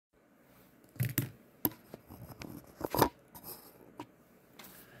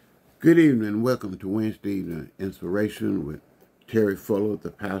Good evening. Welcome to Wednesday Evening Inspiration with Terry Fuller,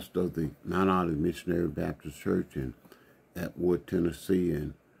 the pastor of the Mount Olive Missionary Baptist Church in Atwood, Tennessee.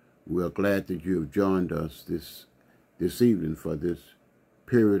 And we're glad that you have joined us this evening for this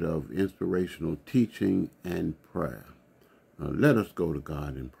period of inspirational teaching and prayer. Let us go to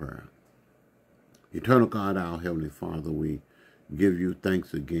God in prayer. Eternal God, our Heavenly Father, we give you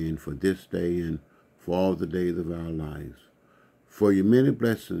thanks again for this day and for all the days of our lives, for your many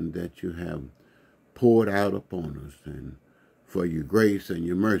blessings that you have poured out upon us, and for your grace and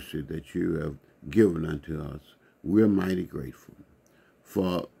your mercy that you have given unto us. We're mighty grateful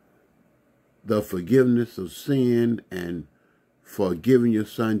for the forgiveness of sin and for giving your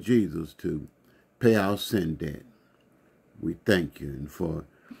Son Jesus to pay our sin debt. We thank you, and for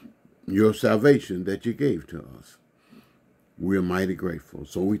your salvation that you gave to us. We're mighty grateful.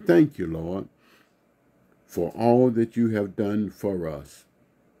 So we thank you, Lord, for all that you have done for us.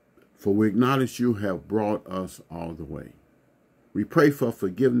 For we acknowledge you have brought us all the way. We pray for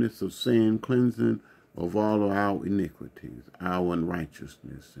forgiveness of sin, cleansing of all of our iniquities, our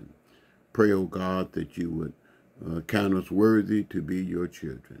unrighteousness, and pray, O God, that you would count us worthy to be your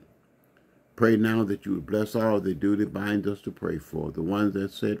children. Pray now that you would bless all the duty bind us to pray for, the ones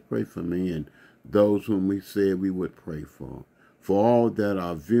that said, pray for me, and those whom we said we would pray for. For all that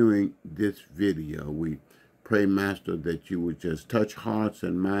are viewing this video, we pray, Master, that you would just touch hearts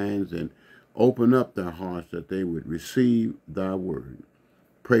and minds and open up their hearts that they would receive thy word.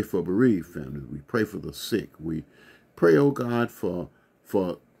 Pray for bereaved families. We pray for the sick. We pray, oh God, for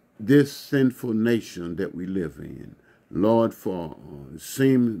this sinful nation that we live in. Lord, for it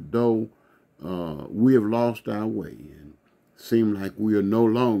seems though we have lost our way and seem like we are no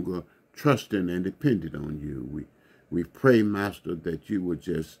longer trusting and dependent on you. We pray, Master, that you would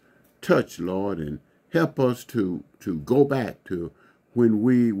just touch, Lord, and help us to go back to when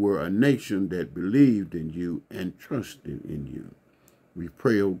we were a nation that believed in you and trusted in you. We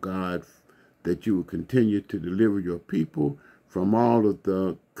pray, oh God, that you will continue to deliver your people from all of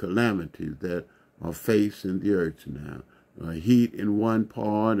the calamities that are facing the earth now. Heat in one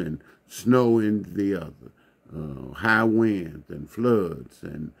part and snow in the other. High winds and floods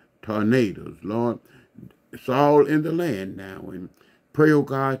and tornadoes. Lord, it's all in the land now. And pray, oh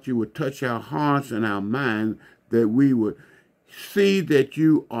God, you would touch our hearts and our minds, that we would see that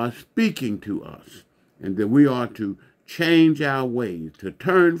you are speaking to us and that we are to change our ways, to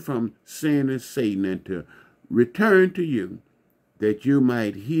turn from sin and Satan and to return to you, that you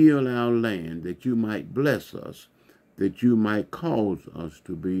might heal our land, that you might bless us, that you might cause us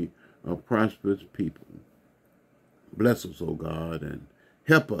to be a prosperous people. Bless us, O God, and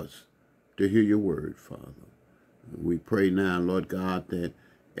help us to hear your word, Father. We pray now, Lord God, that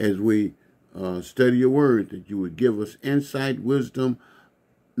as we study your word, that you would give us insight, wisdom,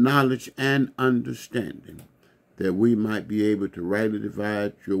 knowledge, and understanding, that we might be able to rightly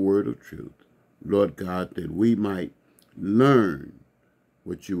divide your word of truth. Lord God, that we might learn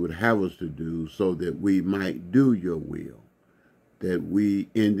what you would have us to do so that we might do your will, that we,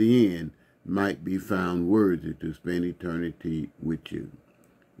 in the end, might be found worthy to spend eternity with you.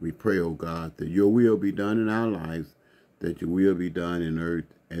 We pray, O God, that your will be done in our lives, that your will be done in earth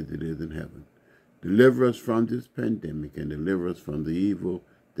as it is in heaven. Deliver us from this pandemic and deliver us from the evil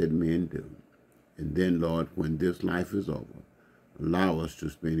that men do. And then, Lord, when this life is over, allow us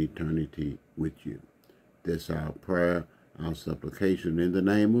to spend eternity with you. That's our prayer, our supplication in the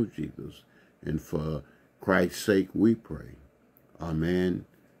name of Jesus. And for Christ's sake we pray. Amen.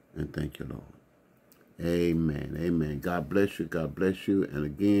 And thank you, Lord. Amen. Amen. God bless you. God bless you. And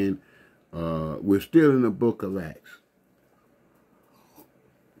again, we're still in the book of Acts.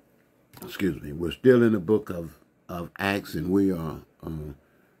 Excuse me. We're still in the book of Acts, and we are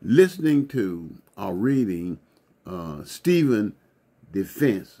listening to or reading Stephen's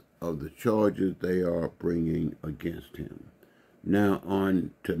defense of the charges they are bringing against him. Now, on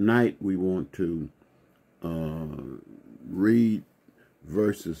tonight, we want to read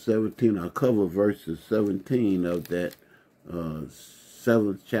verses 17. I'll cover verses 17 of that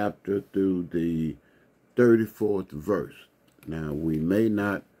 7th chapter through the 34th verse. Now, we may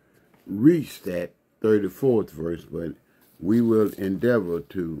not reach that 34th verse, but we will endeavor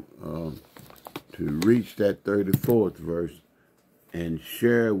to reach that 34th verse and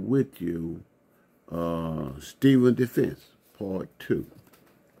share with you Stephen's defense, part 2.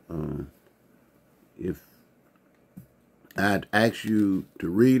 If I'd ask you to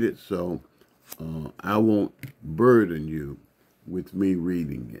read it, so I won't burden you with me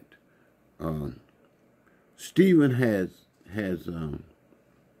reading it. Stephen has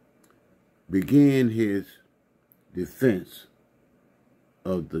began his defense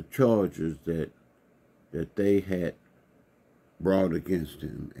of the charges that they had brought against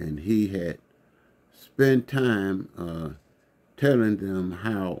him, and he had spent time telling them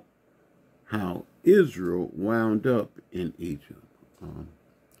how Israel wound up in Egypt.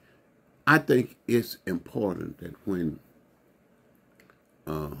 I think it's important that when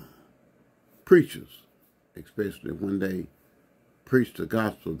preachers, especially when they preach the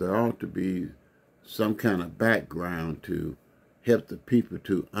gospel, there ought to be some kind of background to help the people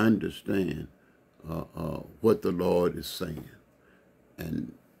to understand what the Lord is saying.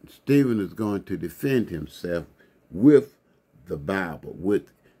 And Stephen is going to defend himself with the Bible,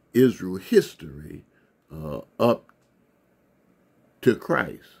 with Israel history up to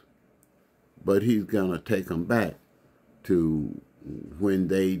Christ. But he's going to take them back to when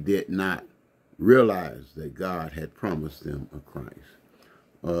they did not realize that God had promised them a Christ.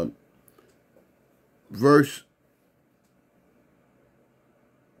 Verse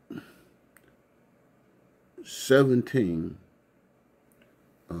 17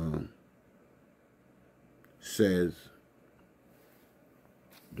 says,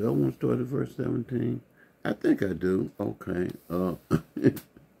 do I want to start at verse 17? I think I do. Okay.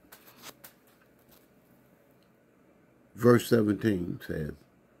 Verse 17 says,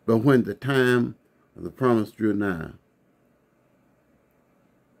 but when the time of the promise drew nigh,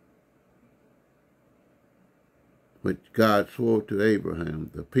 which God swore to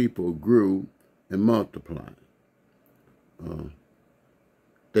Abraham, the people grew and multiplied.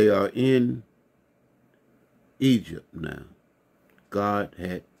 They are in Egypt now. God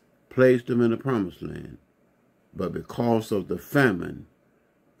had placed them in the promised land, but because of the famine,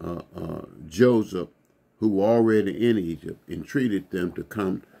 Joseph, who were already in Egypt, entreated them to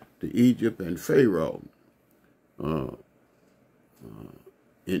come to Egypt, and Pharaoh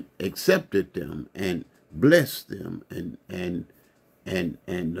accepted them and blessed them and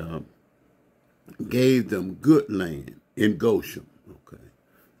gave them good land in Goshen. Okay,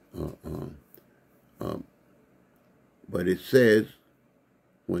 but it says,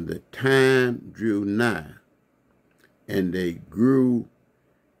 when the time drew nigh, and they grew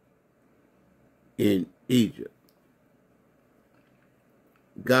in Egypt,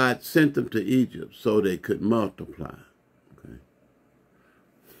 God sent them to Egypt so they could multiply. Okay.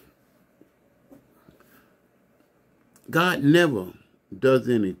 God never does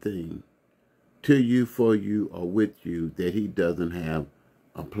anything to you, for you, or with you that he doesn't have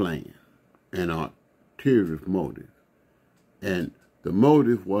a plan, an ulterior motive. And the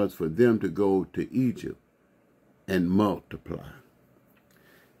motive was for them to go to Egypt and multiply.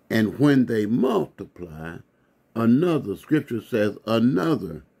 And when they multiply, another, scripture says,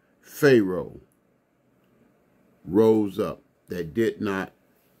 another Pharaoh rose up that did not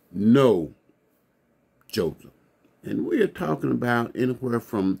know Joseph. And we are talking about anywhere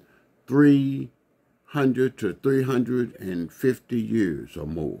from 300 to 350 years or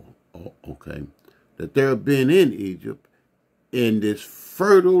more, okay, that they have been in Egypt, in this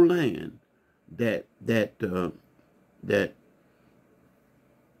fertile land that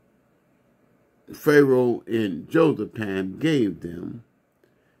Pharaoh in Joseph's time gave them,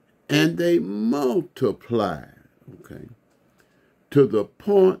 and they multiplied, okay, to the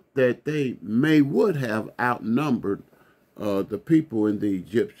point that they would have outnumbered the people in the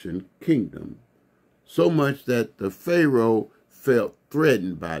Egyptian kingdom, so much that the Pharaoh felt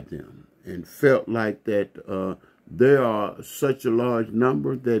threatened by them and felt like that there are such a large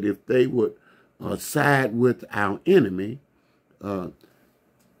number that if they would side with our enemy,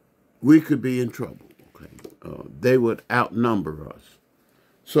 we could be in trouble. Okay, they would outnumber us.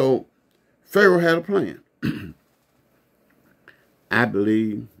 So Pharaoh had a plan. I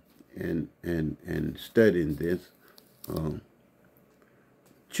believe, and studying this,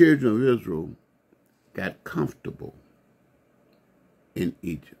 children of Israel got comfortable in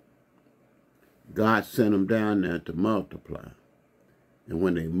Egypt. God sent them down there to multiply. And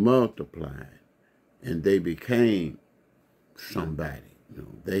when they multiplied and they became somebody, you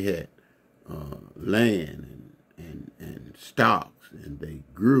know, they had land and stocks, and they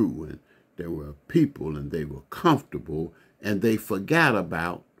grew, and there were people, and they were comfortable, and they forgot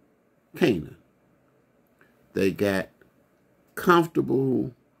about Canaan. They got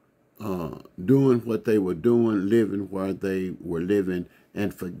comfortable doing what they were doing, living where they were living,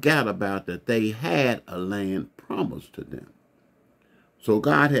 and forgot about that they had a land promised to them. So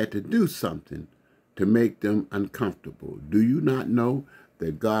God had to do something to make them uncomfortable. Do you not know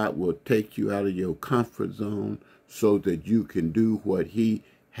that God will take you out of your comfort zone so that you can do what he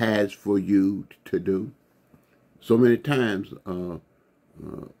has for you to do? So many times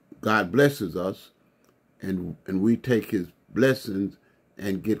God blesses us, and we take his blessings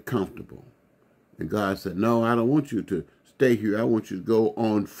and get comfortable. And God said, no, I don't want you to stay here. I want you to go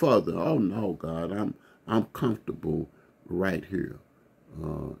on further. Oh, no, God, I'm comfortable right here.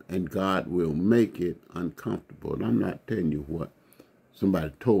 And God will make it uncomfortable. And I'm not telling you what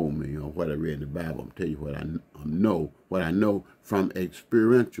somebody told me or what I read in the Bible. I'm telling you what I know from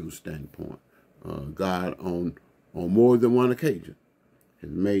experiential standpoint. God on more than one occasion has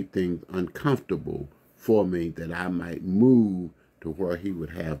made things uncomfortable for me that I might move to where he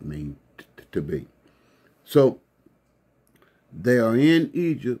would have me to be. So they are in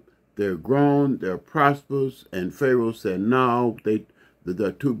Egypt, they're grown, they're prosperous, and Pharaoh said, no,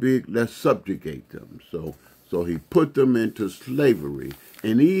 they're too big, let's subjugate them. So he put them into slavery,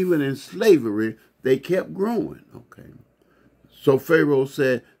 and even in slavery, they kept growing, okay? So Pharaoh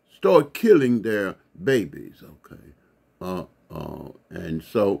said, start killing their babies, okay? And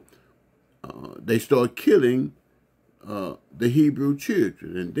so they start killing the Hebrew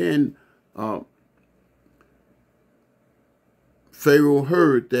children. And then Pharaoh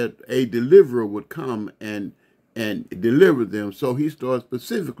heard that a deliverer would come and deliver them. So he started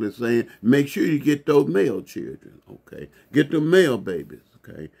specifically saying, make sure you get those male children, okay? Get the male babies,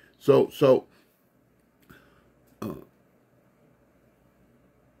 okay? So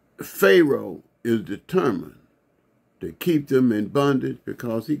Pharaoh is determined to keep them in bondage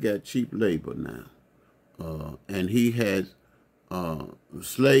because he got cheap labor now. And he has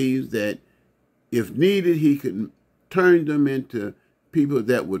slaves that, if needed, he could turn them into people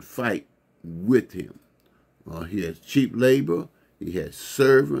that would fight with him. He has cheap labor. He has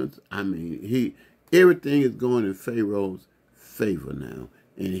servants. I mean, everything is going in Pharaoh's favor now.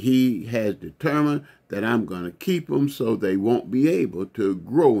 And he has determined that I'm going to keep them so they won't be able to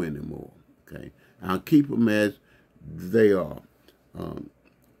grow anymore. Okay, I'll keep them as they are.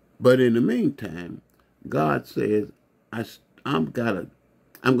 But in the meantime, God says, I'm going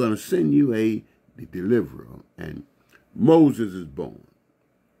to send you a deliverer. And Moses is born.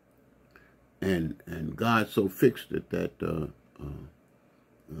 And God so fixed it that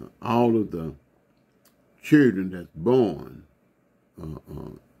all of the children that's born,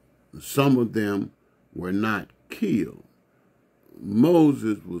 some of them were not killed.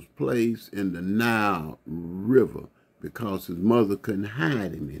 Moses was placed in the Nile River because his mother couldn't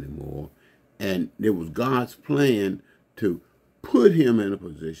hide him anymore. And it was God's plan to put him in a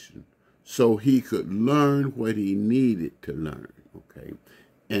position so he could learn what he needed to learn, okay?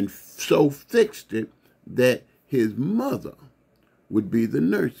 And so fixed it that his mother would be the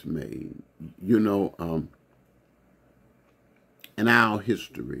nursemaid. You know, in our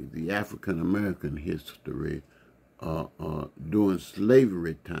history, the African-American history, during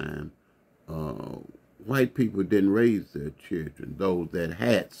slavery time, white people didn't raise their children. Those that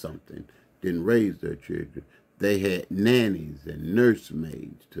had something didn't raise their children. They had nannies and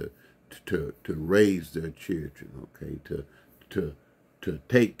nursemaids to raise their children, okay, to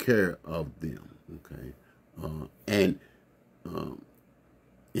take care of them, okay. And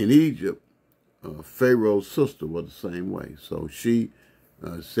in Egypt, Pharaoh's sister was the same way. So she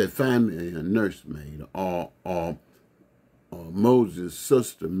said, find me a nursemaid, or Moses'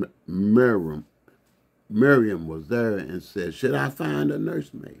 sister Miriam was there and said, should I find a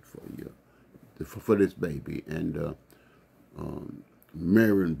nursemaid for you, for this baby? And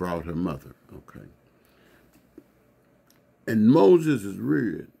Miriam brought her mother, okay. And Moses is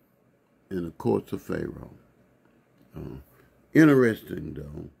reared in the courts of Pharaoh. Interesting,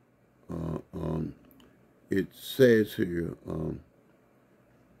 though, it says here,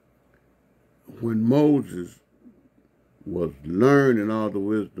 when Moses was learning all the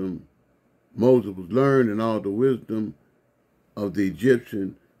wisdom, Moses was learning all the wisdom of the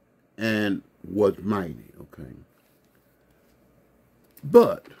Egyptian and was mighty, okay.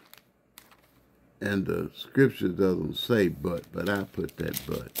 But, and the scripture doesn't say but I put that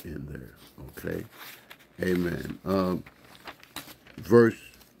but in there, okay. Amen. Verse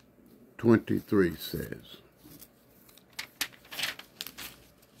 23 says,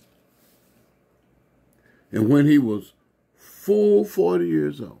 and when he was full 40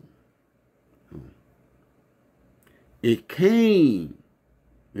 years old, it came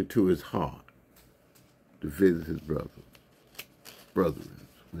into his heart to visit his brethren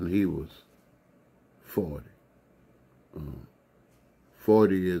when he was 40.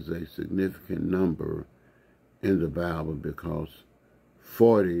 40 is a significant number in the Bible because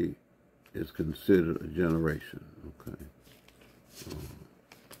 40 is considered a generation, okay.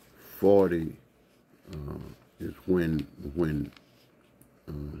 40 is when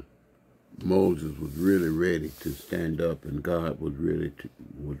Moses was really ready to stand up and God was ready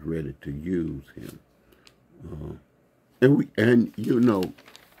to use him. And you know,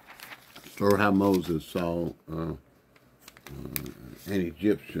 or how Moses saw an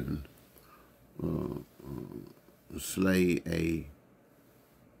Egyptian slay a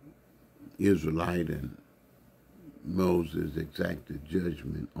Israelite, and Moses exacted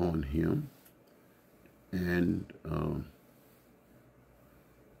judgment on him. And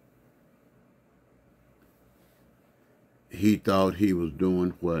he thought he was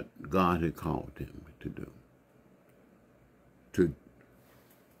doing what God had called him to do, to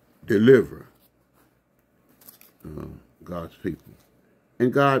deliver God's people.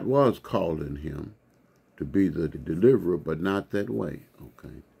 And God was calling him to be the deliverer, but not that way,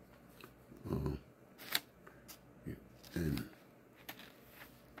 okay? And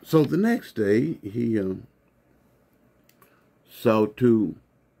so the next day, he saw two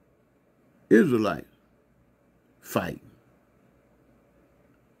Israelites fight.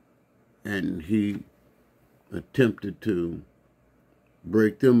 And he attempted to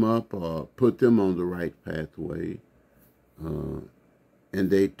break them up or put them on the right pathway. And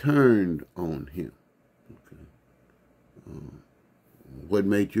they turned on him. Okay. What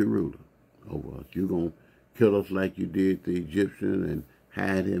made you ruler over us? You going to kill us like you did the Egyptian and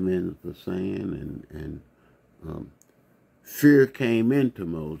hide him in the sand? And fear came into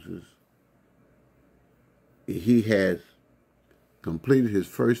Moses. He has completed his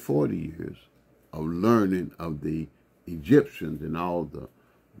first 40 years of learning of the Egyptians and all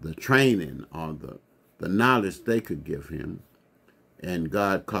the training or the knowledge they could give him. And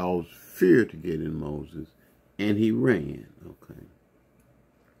God caused fear to get in Moses, and he ran, okay?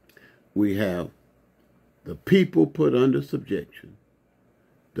 We have the people put under subjection,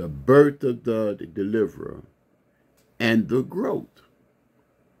 the birth of the deliverer, and the growth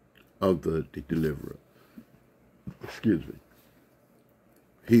of the deliverer. Excuse me.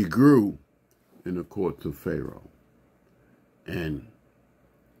 He grew in the courts of Pharaoh. And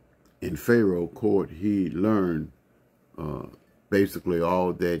in Pharaoh's court, he learned basically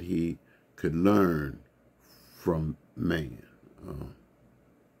all that he could learn from man.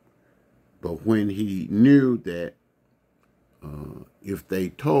 But when he knew that if they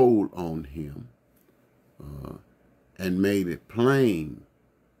told on him and made it plain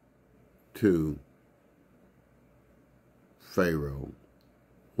to Pharaoh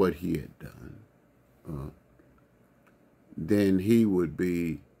what he had done, then he would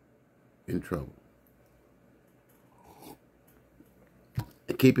be in trouble.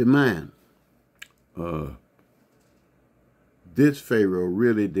 And keep in mind, this Pharaoh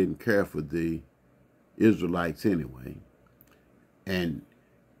really didn't care for the Israelites anyway. And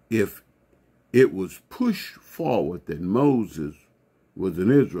if it was pushed forward that Moses was an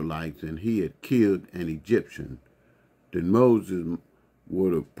Israelite and he had killed an Egyptian, then Moses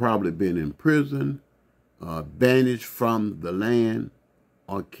would have probably been in prison, banished from the land,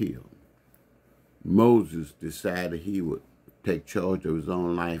 or killed. Moses decided he would take charge of his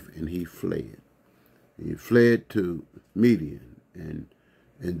own life, and he fled. He fled to Midian, and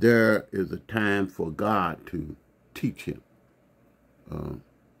there is a time for God to teach him.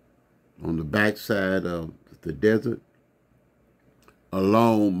 On the backside of the desert,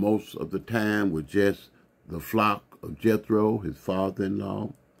 alone most of the time with just the flock of Jethro, his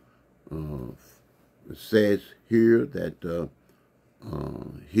father-in-law. It says here that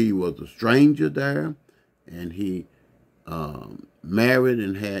he was a stranger there, and he married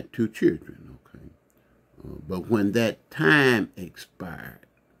and had 2 children, okay? But when that time expired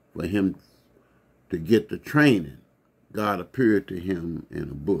for him to get the training, God appeared to him in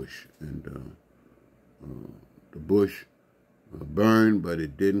a bush, and the bush burned, but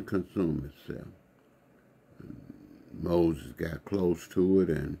it didn't consume itself. And Moses got close to it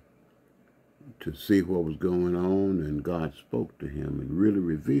and to see what was going on, and God spoke to him and really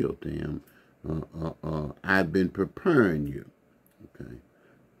revealed to him, I've been preparing you, okay?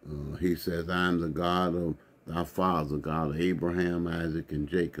 He says, I'm the God of thy father, God of Abraham, Isaac, and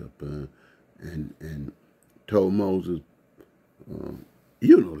Jacob, and told Moses,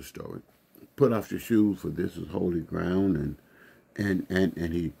 you know the story, put off your shoes, for this is holy ground,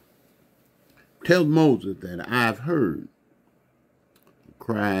 and he tells Moses that I've heard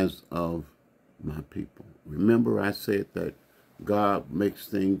cries of my people. Remember I said that God makes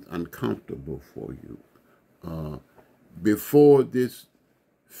things uncomfortable for you. Before this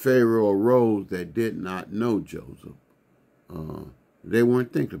Pharaoh arose that did not know Joseph, they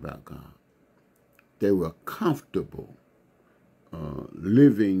weren't thinking about God. They were comfortable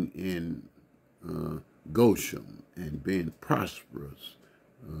living in Goshen and being prosperous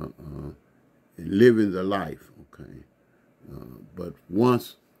and living the life, okay? But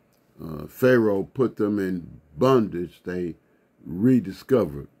once Pharaoh put them in bondage, they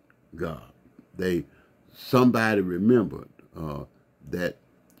rediscovered God. Somebody remembered that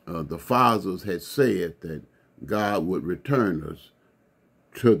the fathers had said that God would return us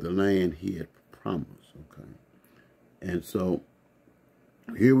to the land he had promised, okay? And so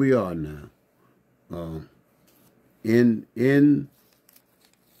here we are now in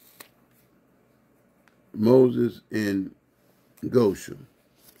Moses in Goshen,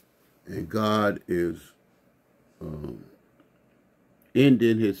 and God is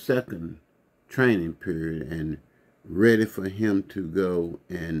ending his second training period and ready for him to go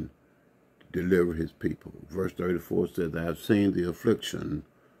and deliver his people. Verse 34 says, I have seen the affliction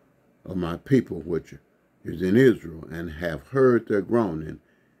of my people which is in Israel, and have heard their groaning,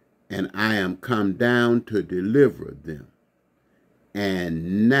 and I am come down to deliver them.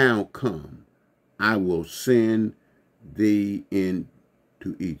 And now come, I will send thee into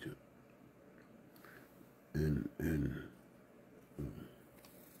Egypt. And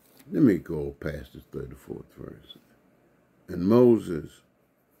let me go past this 34th verse. And Moses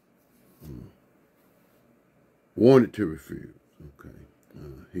wanted to refuse, okay?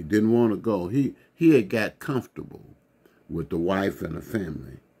 He didn't want to go. He had got comfortable with the wife and the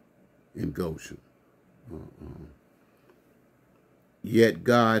family in Goshen. Yet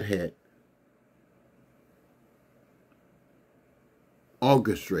God had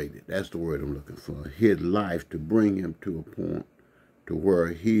orchestrated, that's the word I'm looking for, his life to bring him to a point to where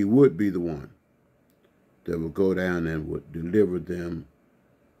he would be the one that would go down and would deliver them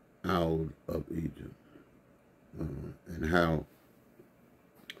out of Egypt. And how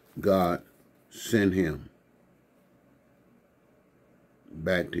God sent him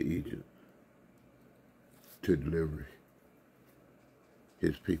back to Egypt to deliver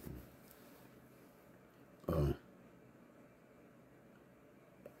his people.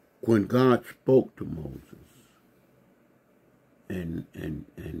 When God spoke to Moses, and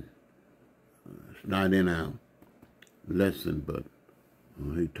it's not in our lesson, but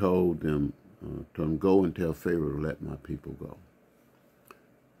he told them, go and tell Pharaoh to let my people go.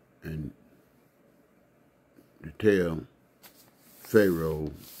 And to tell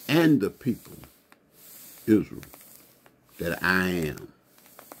Pharaoh and the people, Israel, that I am,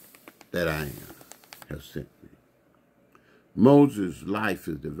 has sent me. Moses' life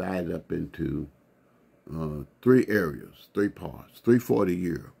is divided up into 3 areas, 3 parts, 3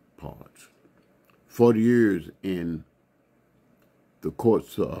 40-year parts. 40 years in the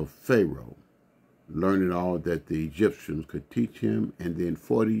courts of Pharaoh, learning all that the Egyptians could teach him, and then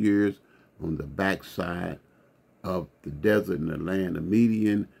 40 years on the backside of the desert in the land of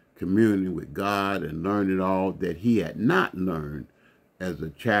Midian, communing with God and learning all that he had not learned as a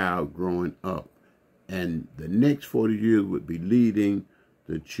child growing up. And the next 40 years would be leading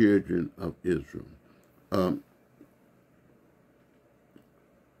the children of Israel.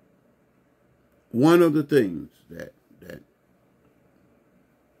 One of the things that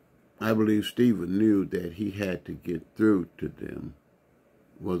I believe Stephen knew that he had to get through to them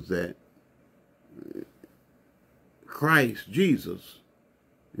was that Christ, Jesus,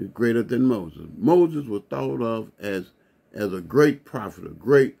 is greater than Moses. Moses was thought of as a great prophet, a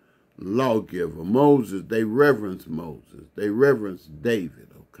great lawgiver. Moses, they reverenced Moses. They reverenced David,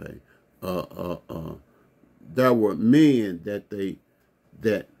 okay? There were men that the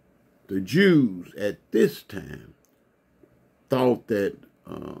Jews at this time thought that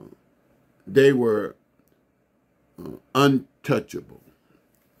they were untouchable.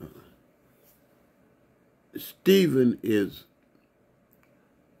 Stephen is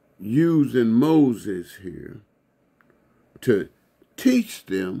using Moses here to teach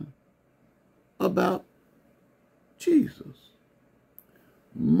them about Jesus.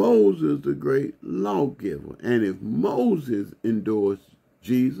 Moses, the great lawgiver. And if Moses endorsed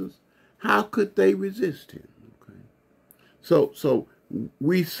Jesus, how could they resist him? Okay. So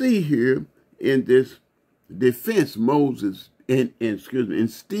we see here in this defense, Moses, in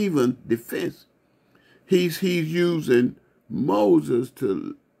Stephen's defense, he's using Moses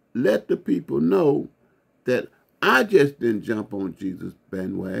to let the people know that I just didn't jump on Jesus'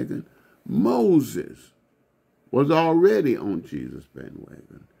 bandwagon. Moses was already on Jesus'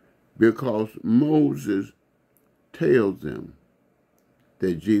 bandwagon, because Moses tells them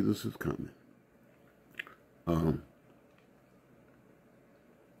that Jesus is coming.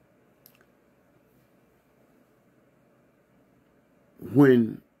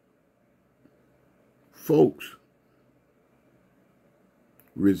 When folks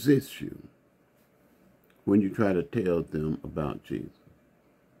resist you, when you try to tell them about Jesus,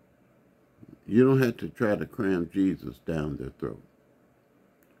 you don't have to try to cram Jesus down their throat.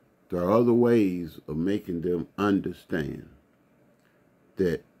 There are other ways of making them understand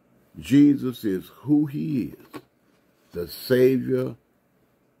that Jesus is who he is, the Savior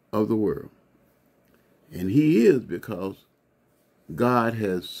of the world. And he is because God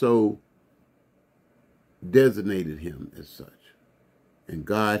has so designated him as such. And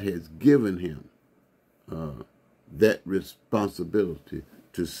God has given him that responsibility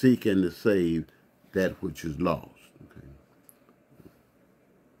to seek and to save that which is lost. Okay.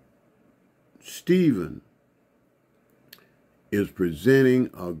 Stephen is presenting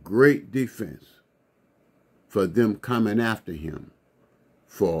a great defense for them coming after him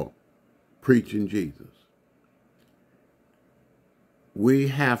for preaching Jesus. We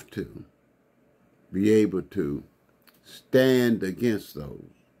have to be able to stand against those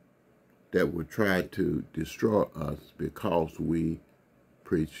that would try to destroy us because we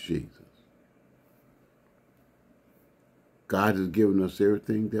preach Jesus. God has given us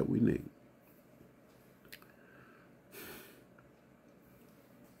everything that we need.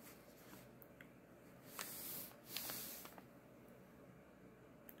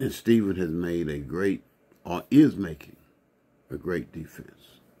 And Stephen has made a great, or is making a great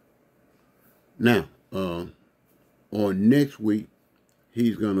defense. Now, on next week,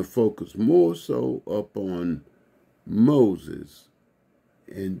 he's going to focus more so upon Moses.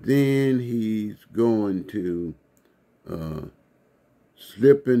 And then he's going to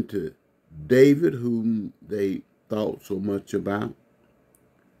slip into David, whom they thought so much about.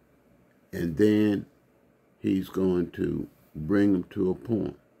 And then he's going to bring them to a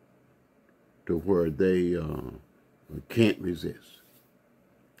point to where they can't resist.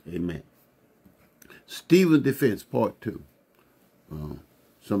 Amen. Stephen's defense, part 2.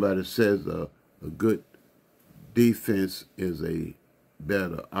 Somebody says a good defense is a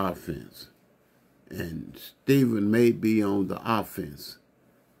better offense. And Stephen may be on the offense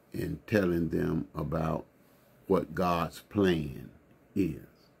in telling them about what God's plan is.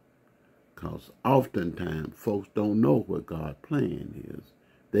 Because oftentimes folks don't know what God's plan is.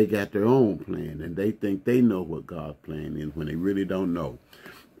 They got their own plan, and they think they know what God's plan is when they really don't know.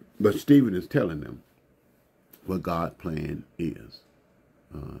 But Stephen is telling them what God's plan is.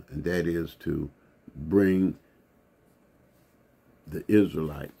 And that is to bring the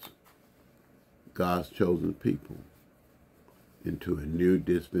Israelites, God's chosen people, into a new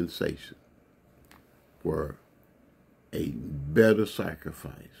dispensation where a better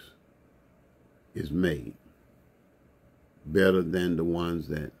sacrifice is made, better than the ones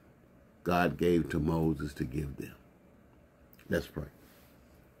that God gave to Moses to give them. Let's pray.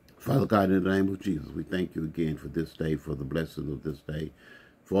 Father God, in the name of Jesus, we thank you again for this day, for the blessings of this day.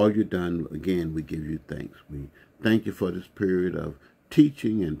 For all you've done, again, we give you thanks. We thank you for this period of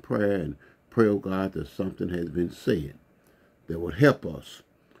teaching and prayer, and pray, oh God, that something has been said that will help us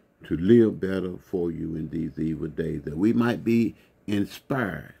to live better for you in these evil days, that we might be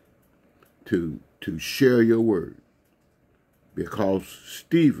inspired to share your word, because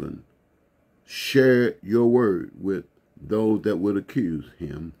Stephen shared your word with those that would accuse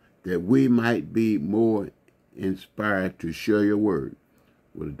him, that we might be more inspired to share your word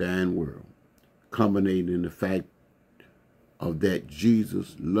with a dying world, culminating in the fact of that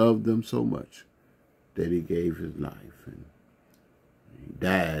Jesus loved them so much that he gave his life, and he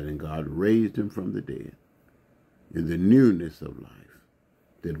died, and God raised him from the dead in the newness of life,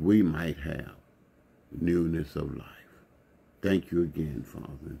 that we might have newness of life. Thank you again,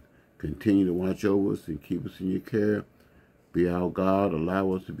 Father. Continue to watch over us and keep us in your care. Be our God.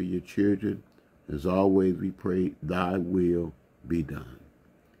 Allow us to be your children. As always, we pray, thy will be done.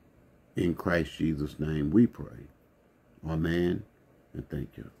 In Christ Jesus' name we pray. Amen. And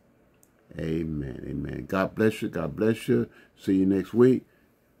thank you. Amen. Amen. God bless you. God bless you. See you next week.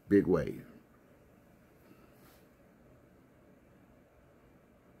 Big wave.